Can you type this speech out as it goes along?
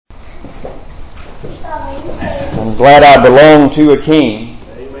I'm glad I belong to a King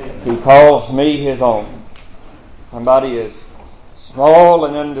who calls me his own. Somebody as small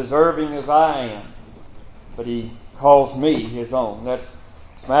and undeserving as I am, but he calls me his own. That's,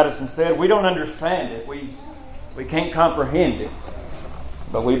 as Madison said, we don't understand it. We can't comprehend it,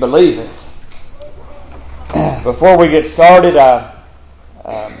 but we believe it. Before we get started,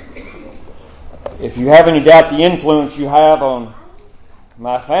 if you have any doubt the influence you have on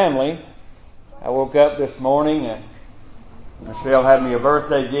my family, I woke up this morning and Michelle had me a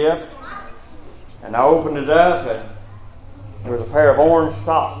birthday gift, and I opened it up and there was a pair of orange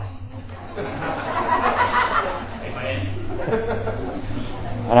socks.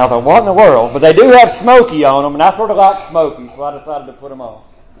 And I thought, what in the world? But they do have Smokey on them, and I sort of like Smokey, so I decided to put them on.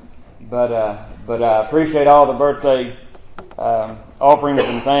 But I appreciate all the birthday offerings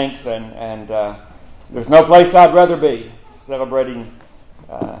and thanks, and there's no place I'd rather be celebrating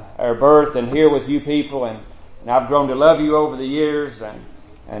our birth and here with you people, and I've grown to love you over the years,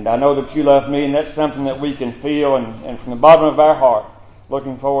 and I know that you love me, and that's something that we can feel, and from the bottom of our heart,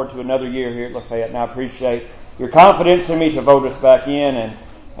 looking forward to another year here at Lafayette, and I appreciate your confidence in me to vote us back in,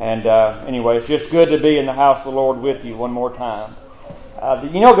 and anyway, it's just good to be in the house of the Lord with you one more time.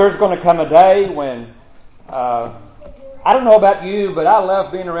 There's going to come a day when, I don't know about you, but I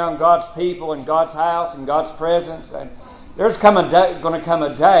love being around God's people and God's house and God's presence. And there's going to come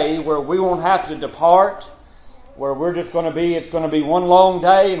a day where we won't have to depart, where we're just going to be, it's going to be one long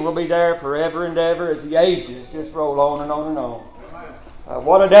day and we'll be there forever and ever as the ages just roll on and on and on.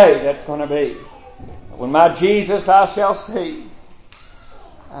 What a day that's going to be. When my Jesus I shall see.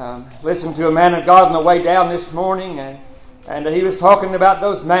 Listened to a man of God on the way down this morning, and he was talking about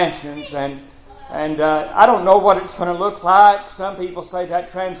those mansions, and I don't know what it's going to look like. Some people say that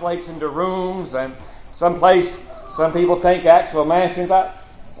translates into rooms, and some people think actual mansions.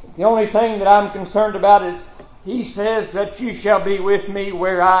 The only thing that I'm concerned about is he says that you shall be with me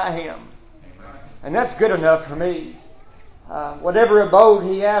where I am. And that's good enough for me. Whatever abode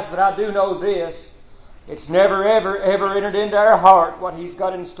he has, but I do know this. It's never, ever, ever entered into our heart what he's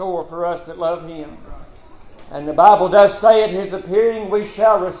got in store for us that love him. And the Bible does say at his appearing we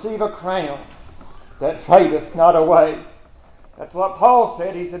shall receive a crown that fadeth not away. That's what Paul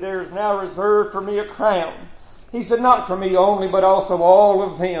said. He said, there is now reserved for me a crown. He said, not for me only, but also all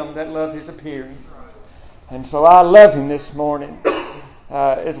of them that love his appearing. And so I love him this morning.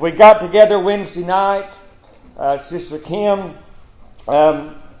 As we got together Wednesday night, Sister Kim,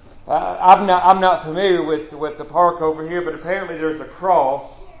 I'm not familiar with the park over here, but apparently there's a cross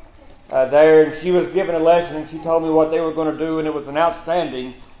there, and she was given a lesson, and she told me what they were going to do, and it was an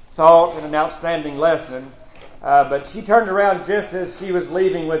outstanding thought and an outstanding lesson. But she turned around just as she was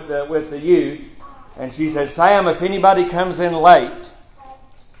leaving with the youth, and she said, Sam, if anybody comes in late,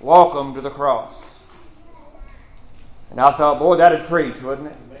 walk them to the cross. And I thought, boy, that'd preach, wouldn't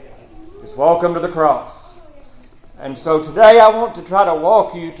it? Just walk them to the cross. And so today I want to try to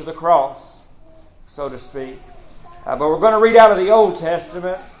walk you to the cross, so to speak. But we're going to read out of the Old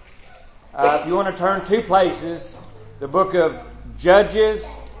Testament. If you want to turn two places, the book of Judges,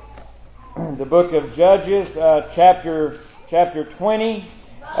 chapter 20.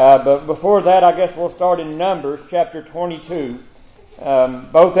 But before that, I guess we'll start in Numbers, chapter 22.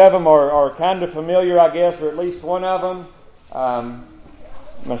 Both of them are kind of familiar, I guess, or at least one of them.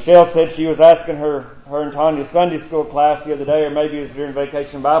 Michelle said she was asking her and Tanya's Sunday school class the other day, or maybe it was during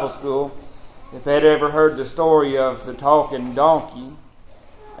Vacation Bible School, if they'd ever heard the story of the talking donkey.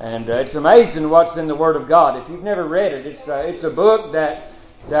 And it's amazing what's in the Word of God. If you've never read it, it's a book that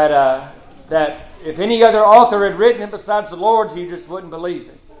if any other author had written it besides the Lord's, you just wouldn't believe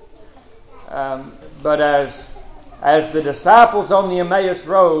it. But as the disciples on the Emmaus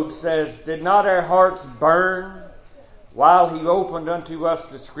Road says, did not our hearts burn while he opened unto us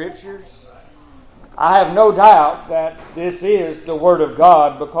the Scriptures? I have no doubt that this is the Word of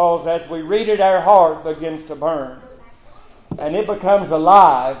God, because as we read it, our heart begins to burn. And it becomes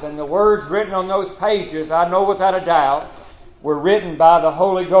alive, and the words written on those pages, I know without a doubt, were written by the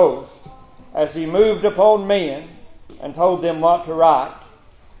Holy Ghost as he moved upon men and told them what to write.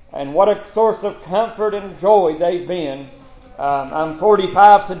 And what a source of comfort and joy they've been. I'm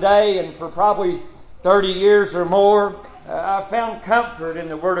 45 today, and for probably 30 years or more, I found comfort in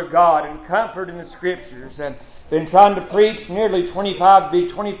the Word of God and comfort in the Scriptures. And been trying to preach nearly 25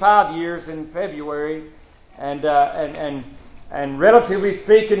 years in February, and relatively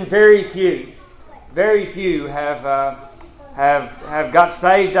speaking, very few have got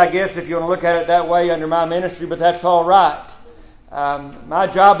saved, I guess, if you want to look at it that way, under my ministry. But that's all right. My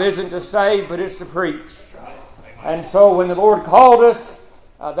job isn't to save, but it's to preach. And so when the Lord called us,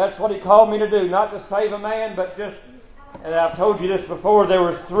 That's what He called me to do, not to save a man, but just, and I've told you this before, there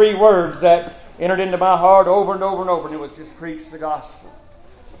were 3 words that entered into my heart over and over and over, and it was just preach the gospel.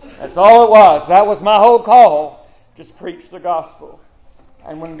 That's all it was. That was my whole call, just preach the gospel.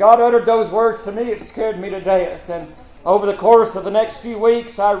 And when God uttered those words to me, it scared me to death. And over the course of the next few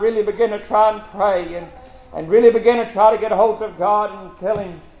weeks, I really began to try and pray and really began to try to get a hold of God and tell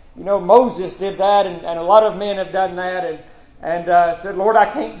Him, Moses did that, and a lot of men have done that, and said, Lord, I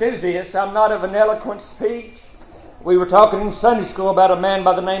can't do this. I'm not of an eloquent speech. We were talking in Sunday school about a man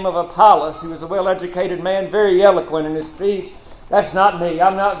by the name of Apollos. He was a well-educated man, very eloquent in his speech. That's not me.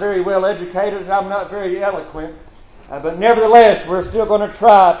 I'm not very well-educated, and I'm not very eloquent. But nevertheless, we're still going to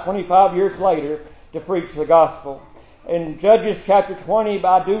try 25 years later to preach the gospel. In Judges chapter 20,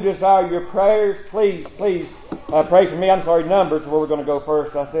 I do desire your prayers. Please pray for me. Numbers is where we're going to go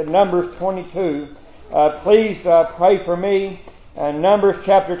first. I said Numbers 22. Please pray for me. Numbers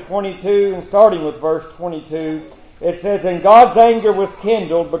chapter 22, and starting with verse 22, it says, And God's anger was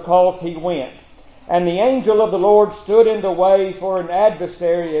kindled because he went. And the angel of the Lord stood in the way for an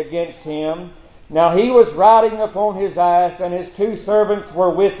adversary against him. Now he was riding upon his ass, and his 2 servants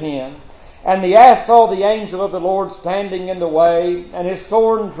were with him. And the ass saw the angel of the Lord standing in the way, and his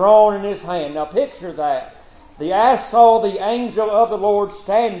sword drawn in his hand. Now picture that. The ass saw the angel of the Lord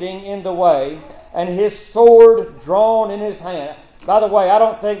standing in the way, and his sword drawn in his hand. By the way, I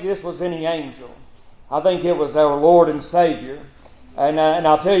don't think this was any angel. I think it was our Lord and Savior. And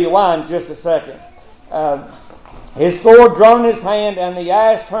I'll tell you why in just a second. His sword drawn in his hand, and the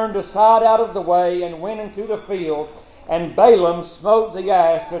ass turned aside out of the way and went into the field. And Balaam smote the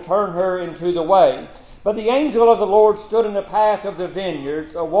ass to turn her into the way. But the angel of the Lord stood in the path of the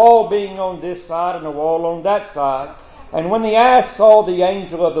vineyards, a wall being on this side and a wall on that side. And when the ass saw the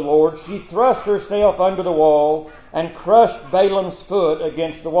angel of the Lord, she thrust herself under the wall and crushed Balaam's foot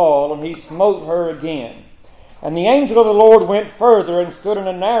against the wall, and he smote her again. And the angel of the Lord went further and stood in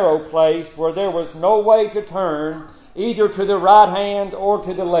a narrow place where there was no way to turn, either to the right hand or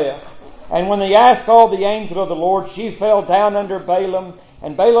to the left. And when the ass saw the angel of the Lord, she fell down under Balaam,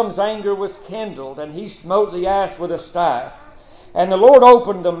 and Balaam's anger was kindled, and he smote the ass with a staff. And the Lord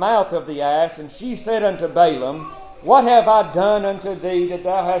opened the mouth of the ass, and she said unto Balaam, What have I done unto thee that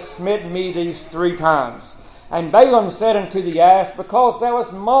thou hast smitten me these 3 times? And Balaam said unto the ass, Because thou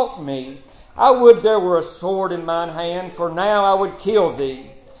hast mocked me, I would there were a sword in mine hand, for now I would kill thee.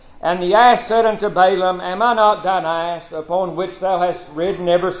 And the ass said unto Balaam, Am I not thine ass, upon which thou hast ridden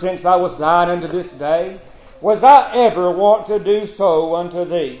ever since I was thine unto this day? Was I ever wont to do so unto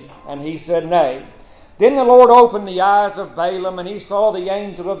thee? And he said, Nay. Then the Lord opened the eyes of Balaam, and he saw the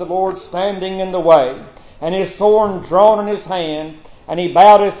angel of the Lord standing in the way, and his sword drawn in his hand, and he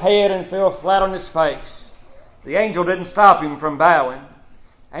bowed his head and fell flat on his face. The angel didn't stop him from bowing.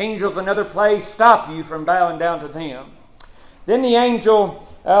 Angels in another place stop you from bowing down to them. Then the angel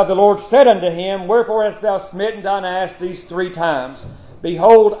of the Lord said unto him, Wherefore hast thou smitten thine ass these 3 times?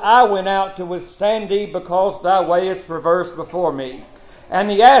 Behold, I went out to withstand thee, because thy way is perverse before me. And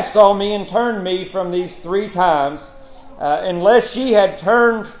the ass saw me and turned me from these 3 times. Unless she had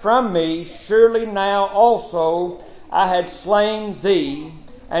turned from me, surely now also I had slain thee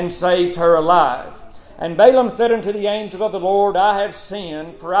and saved her alive. And Balaam said unto the angel of the Lord, I have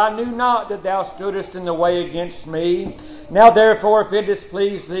sinned, for I knew not that thou stoodest in the way against me. Now therefore, if it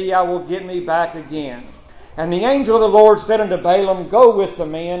displease thee, I will get me back again. And the angel of the Lord said unto Balaam, Go with the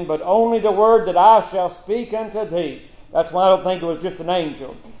men, but only the word that I shall speak unto thee. That's why I don't think it was just an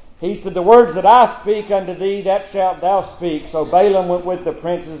angel. He said, The words that I speak unto thee, that shalt thou speak. So Balaam went with the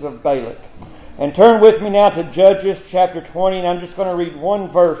princes of Balak. And turn with me now to Judges chapter 20, and I'm just going to read one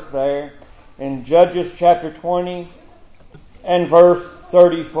verse there. In Judges chapter 20 and verse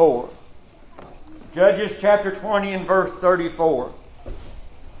 34. Judges chapter 20 and verse 34.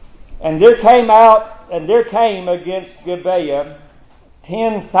 And there came against Gibeah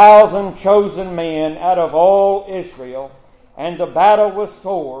 10,000 chosen men out of all Israel, and the battle was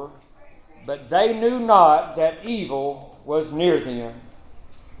sore, but they knew not that evil was near them.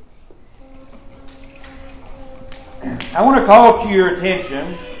 I want to call to your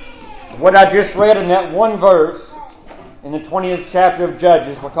attention what I just read in that one verse in the 20th chapter of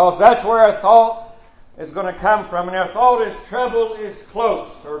Judges, because that's where our thought is going to come from. And our thought is trouble is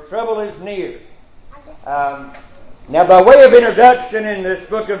close, or trouble is near. Now, by way of introduction, in this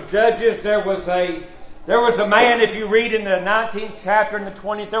book of Judges, there was a man, if you read in the 19th chapter and the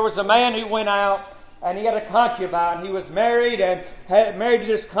 20th, there was a man who went out and he had a concubine. He was married and had married to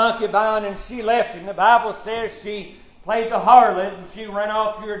this concubine, and she left him. The Bible says she played the harlot, and she ran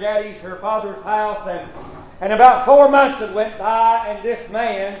off to her father's house, and about 4 months had went by, and this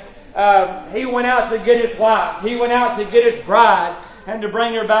man, he went out to get his wife. He went out to get his bride and to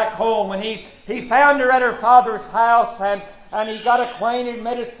bring her back home. And he found her at her father's house, and he got acquainted,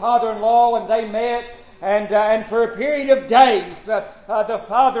 met his father-in-law, and they met. And for a period of days, the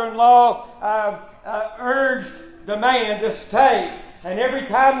father-in-law urged the man to stay. And every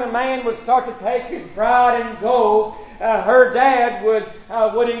time the man would start to take his bride and go, her dad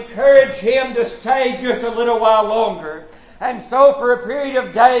would encourage him to stay just a little while longer. And so for a period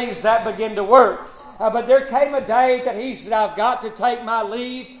of days that began to work. But there came a day that he said, I've got to take my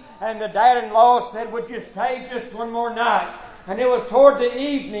leave. And the dad-in-law said, would you stay just one more night? And it was toward the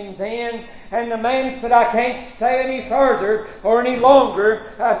evening then, and the man said, I can't stay any further or any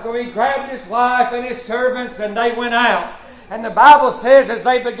longer. So he grabbed his wife and his servants, and they went out. And the Bible says as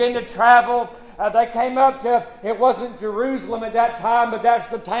they began to travel, they came up to, it wasn't Jerusalem at that time, but that's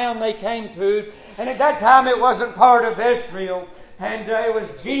the town they came to. And at that time it wasn't part of Israel. And it was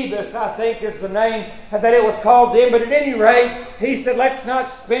Jebus, I think is the name that it was called then. But at any rate, he said, let's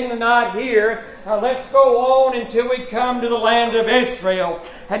not spend the night here. Let's go on until we come to the land of Israel.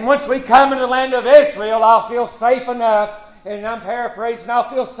 And once we come to the land of Israel, I'll feel safe enough, and I'm paraphrasing, I'll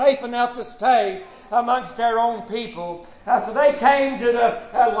feel safe enough to stay amongst our own people. So they came to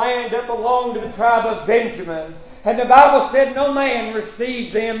the land that belonged to the tribe of Benjamin. And the Bible said no man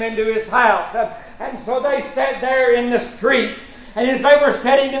received them into his house. And so they sat there in the street. And as they were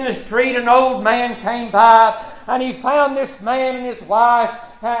sitting in the street, an old man came by, and he found this man and his wife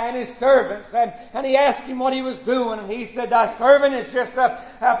and his servants, and he asked him what he was doing. And he said, thy servant is just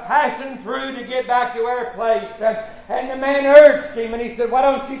passing through to get back to our place. And the man urged him, and he said, why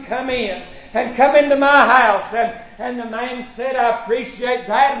don't you come in and come into my house? And the man said, I appreciate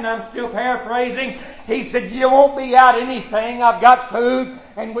that, and I'm still paraphrasing. He said, you won't be out anything. I've got food,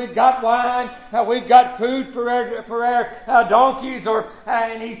 and we've got wine. We've got food for our donkeys.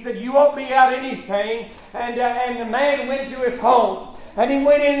 And he said, you won't be out anything. And the man went to his home. And he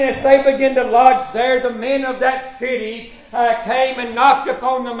went in, as they began to lodge there, the men of that city came and knocked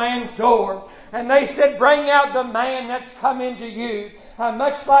upon the man's door. And they said, bring out the man that's come into you.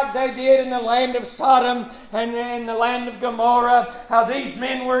 Much like they did in the land of Sodom and in the land of Gomorrah, how these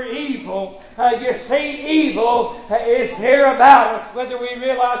men were evil. You see, evil is near about us, whether we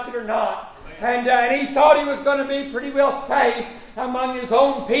realize it or not. And he thought he was going to be pretty well safe among his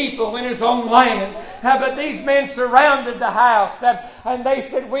own people in his own land. But these men surrounded the house, and they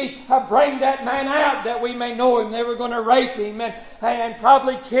said, we bring that man out that we may know him. They were going to rape him and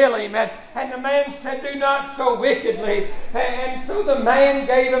probably kill him. And the man said, do not so wickedly. And so the man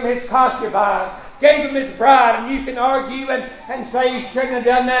gave him his concubine, gave him his bride. And you can argue and say he shouldn't have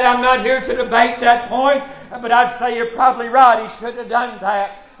done that. I'm not here to debate that point, but I'd say you're probably right. He shouldn't have done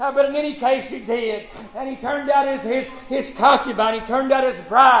that. But in any case, he did. And he turned out his concubine. He turned out his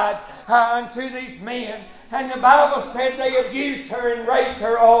bride unto these men. And the Bible said they abused her and raped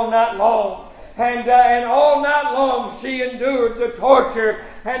her all night long. And all night long she endured the torture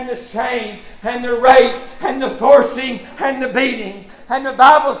and the shame and the rape and the forcing and the beating. And the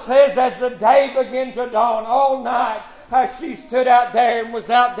Bible says as the day began to dawn, all night she stood out there and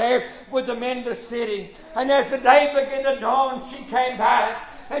was out there with the men of the city. And as the day began to dawn, she came back.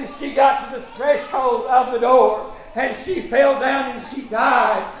 And she got to the threshold of the door, and she fell down and she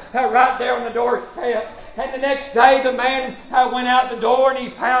died right there on the doorstep. And the next day the man went out the door and he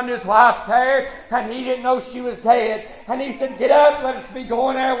found his wife there, and he didn't know she was dead. And he said, get up, let us be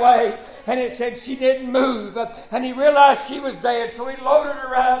going our way. And it said she didn't move. And he realized she was dead, so he loaded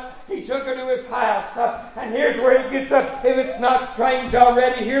her up. He took her to his house. And here's where it gets up. If it's not strange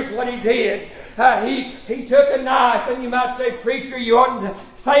already, here's what he did. He took a knife, and you might say, preacher, you oughtn't to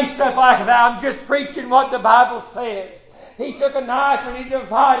say stuff like that. I'm just preaching what the Bible says. He took a knife and he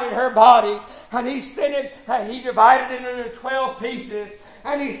divided her body, and he divided it into 12 pieces.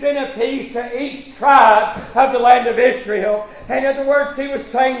 And he sent a piece to each tribe of the land of Israel. And in other words, he was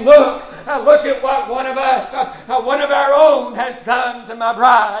saying, look at what one of us, one of our own has done to my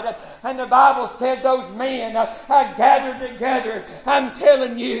bride. And the Bible said those men gathered together. I'm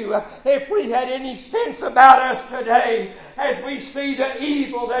telling you, if we had any sense about us today, as we see the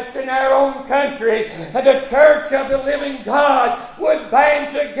evil that's in our own country, the church of the living God would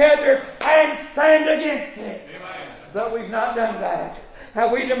band together and stand against it. Amen. But we've not done that.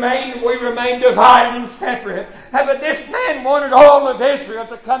 We remained divided and separate. But this man wanted all of Israel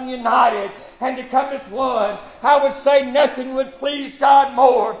to come united and to come as one. I would say nothing would please God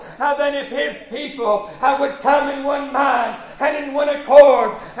more than if His people would come in one mind and in one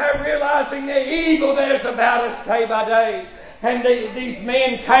accord, realizing the evil that is about us day by day. And these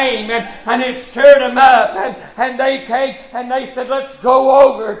men came and it stirred them up and they came and they said, let's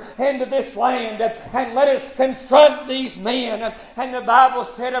go over into this land and let us confront these men. And the Bible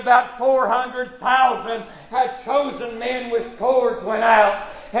said about 400,000 chosen men with swords went out.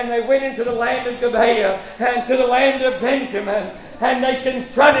 And they went into the land of Gibeah and to the land of Benjamin. And they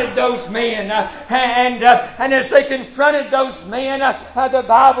confronted those men. And as they confronted those men, the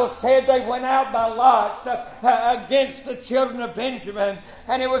Bible said they went out by lots against the children of Benjamin.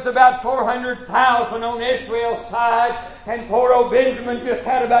 And it was about 400,000 on Israel's side. And poor old Benjamin just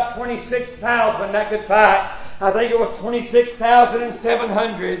had about 26,000 that could fight. I think it was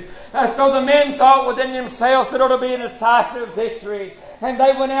 26,700. So the men thought within themselves that it ought to be a decisive victory. And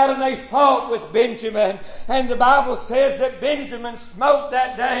they went out and they fought with Benjamin. And the Bible says that Benjamin smote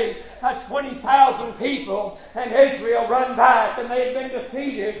that day 20,000 people. And Israel run back and they had been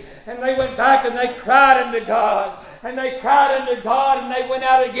defeated. And they went back and they cried unto God. And they cried unto God and they went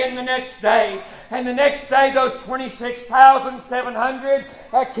out again the next day. And the next day those 26,700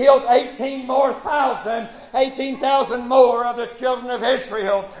 killed 18,000 more of the children of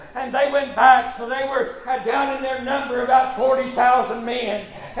Israel. And they went back, so they were down in their number about 40,000 men.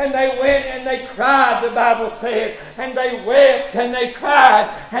 And they went and they cried, the Bible said. And they wept and they cried.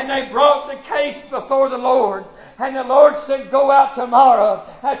 And they brought the case before the Lord. And the Lord said, go out tomorrow.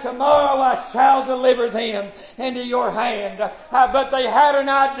 Tomorrow I shall deliver them into your hand. But they had an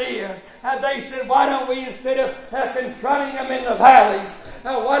idea. They said, why don't we, instead of confronting them in the valleys,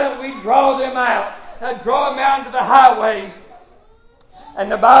 why don't we draw them out? Draw them out into the highways.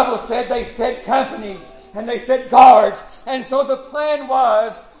 And the Bible said they set companies and they set guards. And so the plan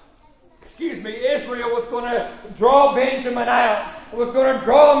was, Israel was going to draw Benjamin out. It was going to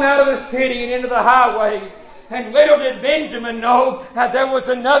draw him out of the city and into the highways. And little did Benjamin know that there was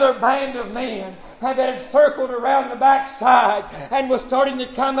another band of men that had circled around the backside and was starting to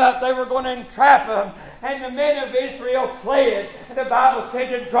come up. They were going to entrap him. And the men of Israel fled. And the Bible said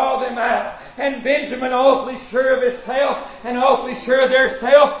to draw them out. And Benjamin, awfully sure of himself and awfully sure of their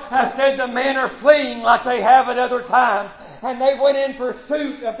self, said the men are fleeing like they have at other times. And they went in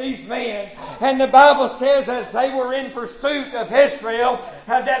pursuit of these men. And the Bible says as they were in pursuit of Israel,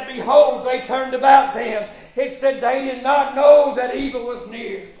 that behold, they turned about them. It said they did not know that evil was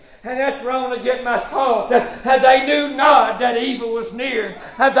near. And that's where I want to get my thought. They knew not that evil was near.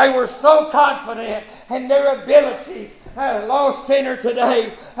 They were so confident in their abilities. Lost sinner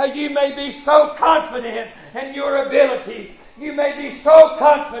today, you may be so confident in your abilities. You may be so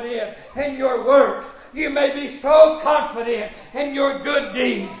confident in your works. You may be so confident in your good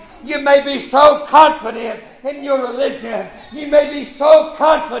deeds. You may be so confident in your religion. You may be so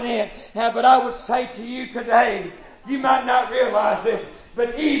confident. But I would say to you today, you might not realize it,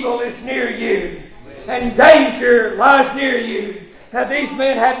 but evil is near you. And danger lies near you. Now these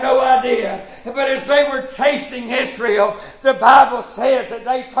men had no idea. But as they were chasing Israel, the Bible says that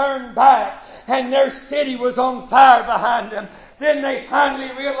they turned back and their city was on fire behind them. Then they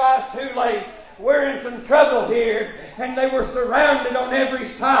finally realized too late. We're in some trouble here. And they were surrounded on every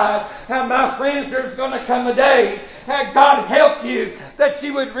side. And my friends, there's going to come a day, God help you, that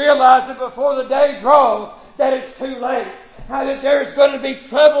you would realize that before the day draws, that it's too late. That there's going to be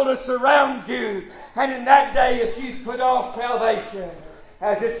trouble to surround you. And in that day, if you put off salvation,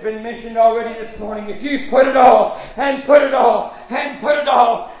 as it's been mentioned already this morning, if you put it off and put it off and put it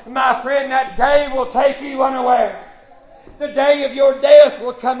off, my friend, that day will take you unawares. The day of your death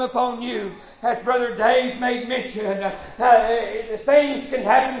will come upon you. As Brother Dave made mention, things can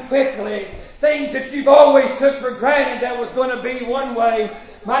happen quickly. Things that you've always took for granted that was going to be one way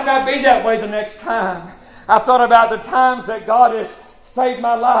might not be that way the next time. I thought about the times that God has saved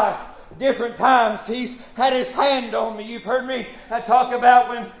my life. Different times He's had His hand on me. You've heard me talk about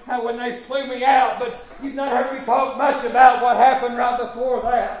when they flew me out, but you've not heard me talk much about what happened right before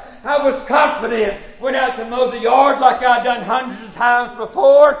that. I was confident, went out to mow the yard like I'd done hundreds of times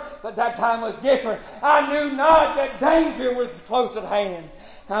before, but that time was different. I knew not that danger was close at hand.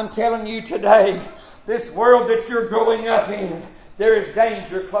 I'm telling you today, this world that you're growing up in, there is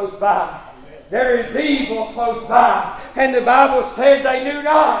danger close by. There is evil close by. And the Bible said they knew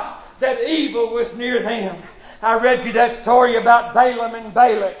not that evil was near them. I read you that story about Balaam and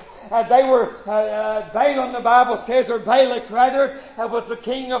Balak. Balaam, the Bible says, or Balak rather, was the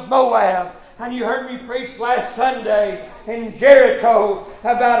king of Moab. And you heard me preach last Sunday in Jericho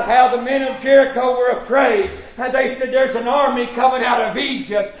about how the men of Jericho were afraid. And they said, there's an army coming out of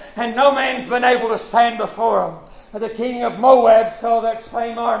Egypt, and no man's been able to stand before them. The king of Moab saw that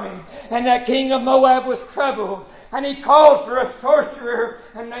same army, and that king of Moab was troubled, and he called for a sorcerer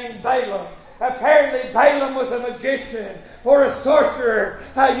named Balaam. Apparently Balaam was a magician or a sorcerer.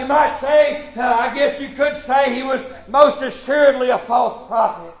 You might say, I guess you could say he was most assuredly a false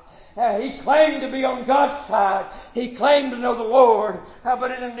prophet. He claimed to be on God's side. He claimed to know the Lord.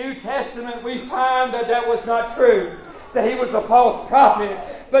 But in the New Testament we find that that was not true, that he was a false prophet.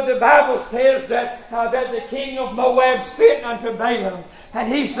 But the Bible says that the king of Moab sent unto Balaam,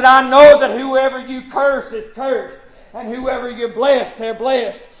 and he said, I know that whoever you curse is cursed, and whoever you bless, they're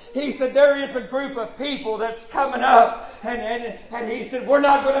blessed. He said, there is a group of people that's coming up, and he said, we're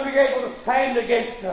not going to be able to stand against them.